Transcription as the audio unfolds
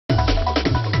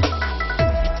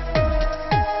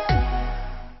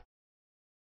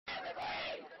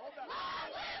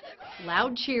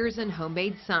Loud cheers and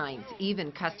homemade signs,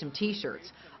 even custom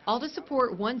t-shirts, all to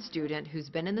support one student who's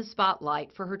been in the spotlight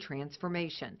for her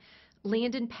transformation.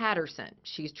 Landon Patterson,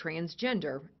 she's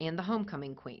transgender and the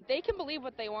homecoming queen. They can believe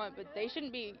what they want, but they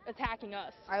shouldn't be attacking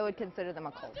us. I would consider them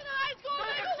a cult.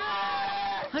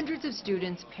 Hundreds of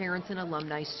students, parents, and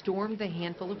alumni stormed the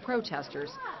handful of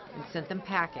protesters and sent them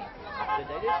packing. Did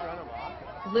they just run them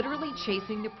off? Literally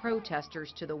chasing the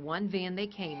protesters to the one van they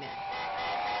came in.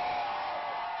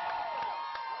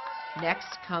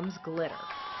 Next comes glitter.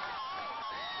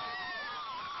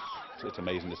 It's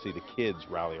amazing to see the kids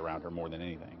rally around her more than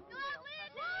anything.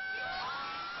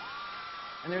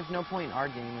 And there's no point in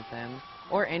arguing with them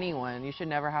or anyone. You should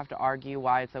never have to argue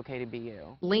why it's okay to be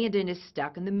you. Landon is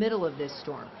stuck in the middle of this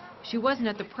storm. She wasn't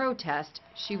at the protest,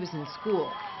 she was in school.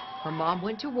 Her mom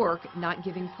went to work, not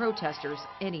giving protesters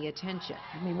any attention.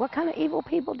 I mean, what kind of evil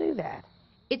people do that?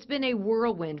 It's been a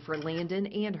whirlwind for Landon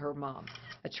and her mom.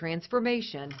 A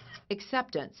transformation,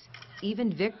 acceptance,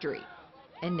 even victory.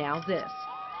 And now this,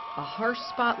 a harsh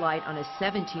spotlight on a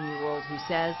 17-year-old who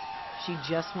says she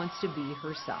just wants to be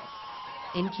herself.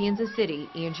 In Kansas City,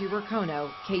 Angie Racono,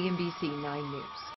 KMBC 9 News.